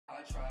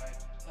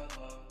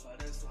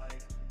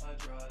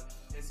drug.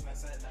 It's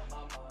messing up my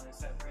mind.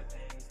 Separate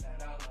things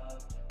that I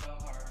love. The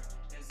heart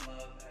is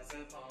love as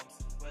it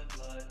pumps with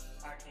blood.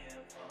 I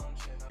can't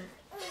function.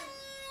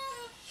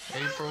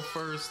 April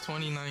 1st,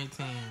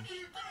 2019.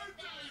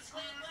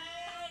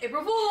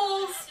 April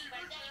Fools!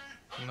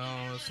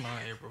 No, it's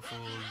not April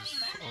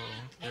Fools.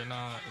 Oh, you're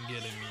not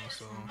getting me,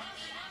 so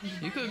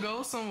you could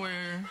go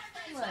somewhere.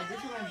 What? This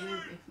is my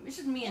baby. It's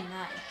just me and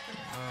Nat.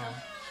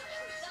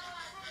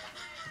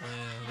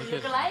 Yeah, You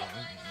look alike?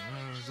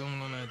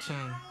 Zoom on that chin.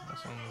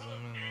 That's what I'm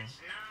zooming in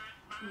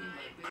on.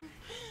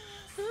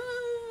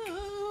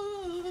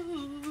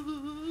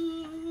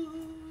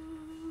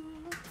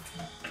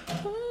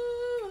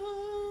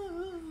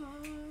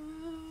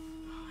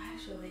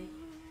 Actually.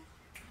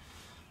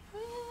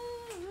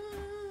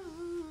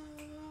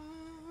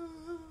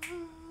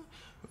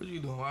 What you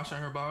doing? Washing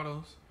her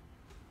bottles?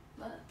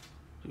 What?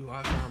 You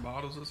washing her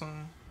bottles or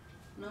something?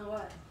 No,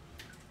 what?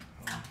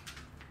 Oh.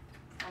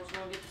 I was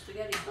gonna get the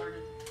spaghetti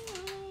started.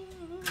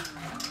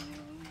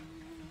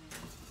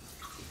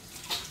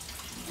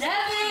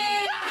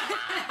 Devin!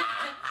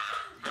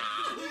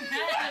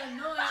 That's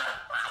annoying.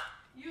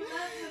 You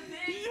left the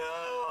thing. Yo,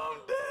 I'm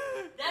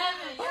dead.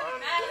 Devin, you're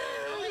mad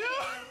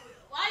annoying.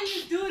 Why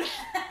you do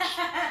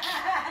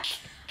that?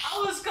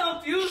 I was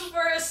confused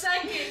for a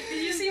second.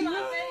 Did you see my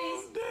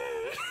face? I'm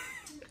dead.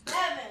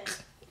 Devin,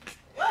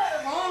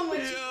 what's wrong with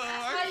you? Yo,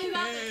 That's why you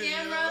got the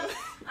camera.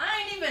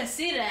 I didn't even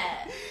see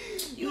that.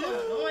 You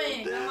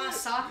annoying. Got my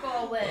sock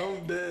all wet.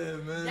 I'm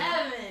dead, man.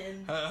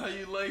 Devin. How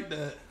you like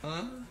that,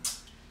 huh?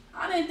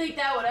 I didn't think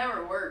that would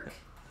ever work.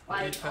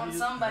 Like, How on you-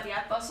 somebody,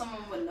 I thought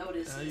someone would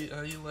notice it.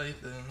 How you like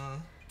that, huh?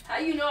 How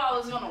you know I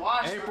was gonna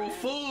watch April that?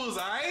 Fools,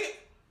 alright?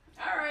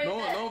 Alright,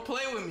 Don't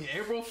play with me.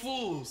 April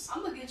Fools.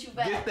 I'm gonna get you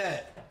back. Get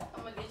that.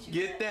 I'm gonna get you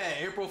Get back.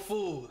 that. April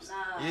Fools.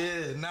 Nah.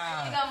 Yeah,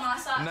 nah. You got my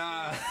socks.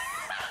 Nah.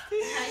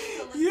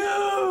 How you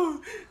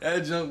Yo,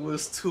 that junk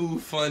was too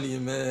funny,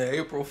 man.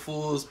 April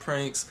Fools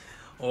pranks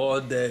all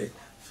day.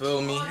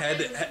 Feel me? All Had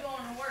day to. was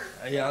going to work.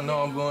 Yeah, I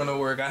know I'm going to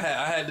work. I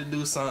had to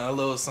do something, a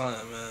little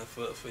something, man.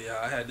 For y'all,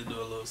 I had to do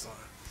a little something.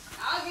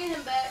 I'll get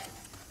him back.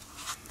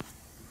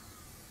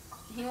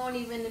 He won't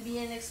even be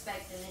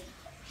expecting it.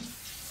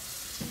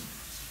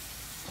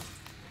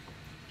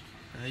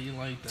 How you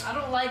like that? I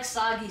don't like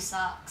soggy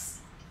socks.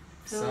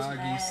 Feels Soggy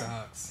mad.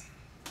 socks.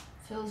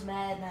 Feels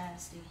mad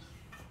nasty.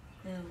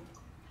 Ew.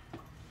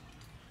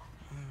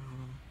 I'm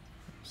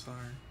sorry.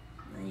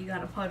 Then you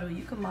got a puddle.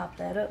 You can mop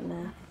that up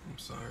now. I'm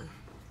sorry.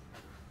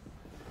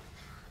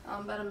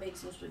 I'm about to make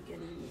some spaghetti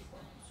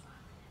meatballs.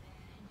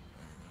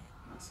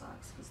 My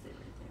socks, because they're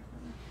right there.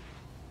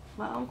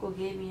 My uncle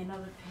gave me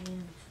another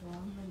pan, so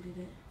I'm gonna do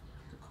that.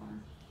 The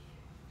corn.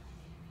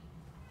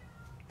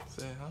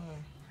 Say hi.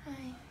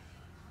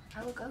 Hi.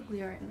 I look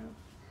ugly right now.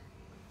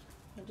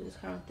 I just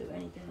can't do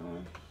anything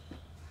on.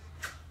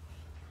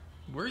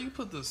 Where you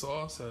put the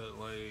sauce at?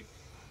 Like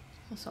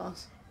What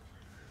sauce?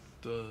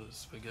 the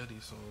spaghetti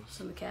sauce. It's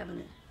in the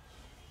cabinet.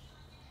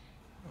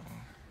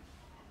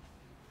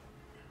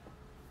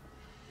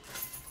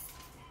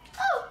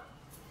 Oh!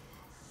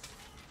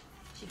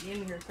 She gave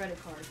me her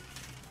credit card.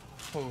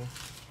 Who?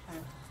 Her.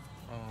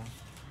 Oh.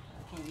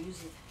 I can't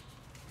use it.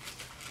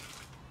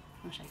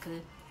 Wish I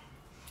could.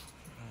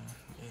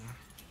 Yeah.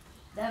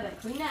 Devin,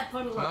 clean that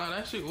puddle up. Nah,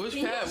 that shit. Which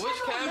Can you check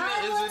on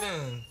cabinet is it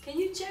in? Can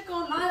you check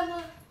on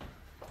Lila?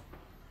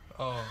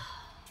 Oh.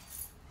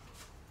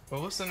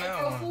 But what's the now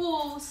April one?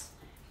 Fools.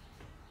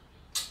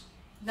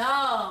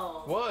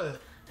 No.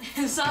 What?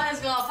 Something's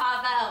gonna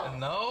pop out.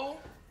 No.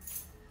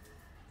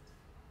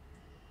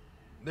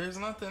 There's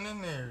nothing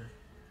in there.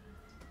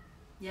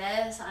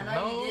 Yes, I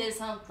know No. you did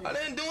something. I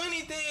didn't do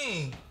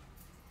anything.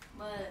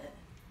 But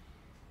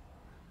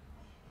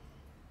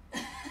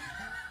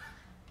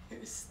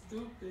you're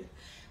stupid.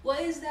 What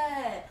is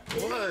that?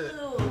 What?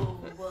 Ew.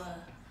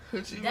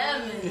 What you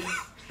Devin, mean?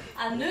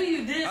 I knew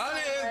you did I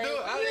something. didn't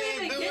do. I Where you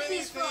didn't even do get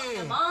these from? anything.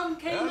 Your mom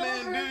came I over?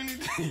 didn't do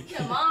anything.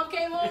 Your mom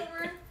came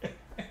over?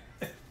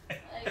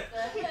 Like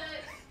the heck?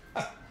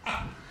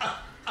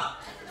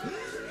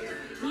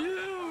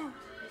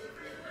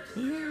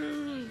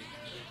 You.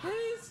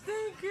 Hey,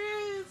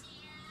 stickers.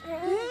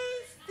 Hey,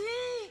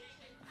 stick.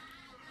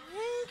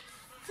 Hey,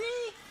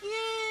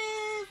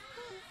 stickers.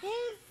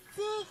 Hey,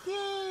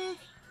 stickers.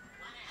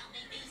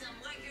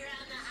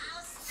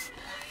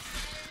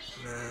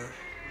 Man,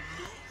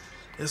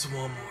 it's one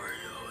more,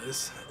 yo.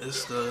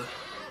 It's the.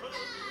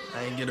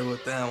 I ain't get it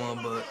with that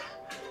one, but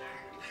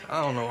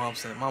I don't know what I'm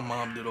saying. My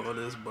mom did all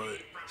this, but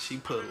she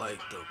put like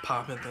the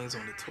popping things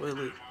on the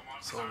toilet.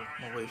 So I'm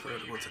gonna wait for her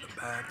to go to the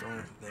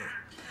bathroom. Then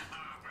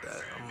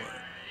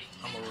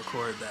I'm gonna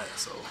record that.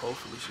 So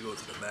hopefully she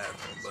goes to the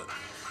bathroom. But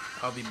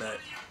I'll be back.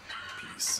 Peace.